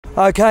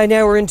Okay,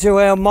 now we're into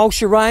our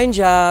Mulcher range.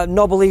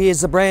 NOBILI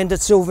is the brand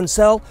that Silvan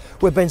sell.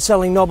 We've been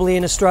selling NOBILI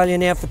in Australia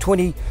now for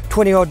 20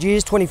 odd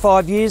years,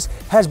 25 years.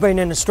 Has been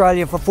in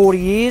Australia for 40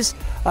 years.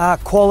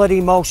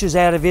 Quality mulchers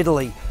out of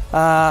Italy.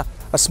 A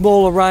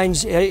smaller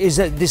range is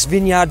this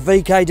Vineyard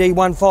VKD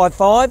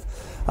 155.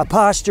 A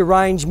pasture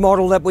range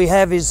model that we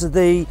have is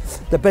the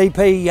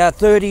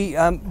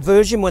BP28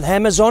 version with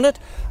hammers on it,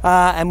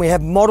 and we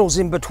have models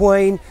in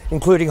between,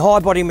 including high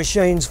body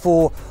machines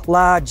for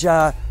large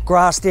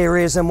grassed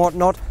areas and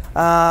whatnot.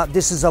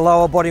 This is a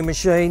lower body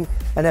machine,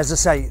 and as I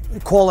say,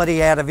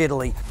 quality out of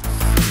Italy.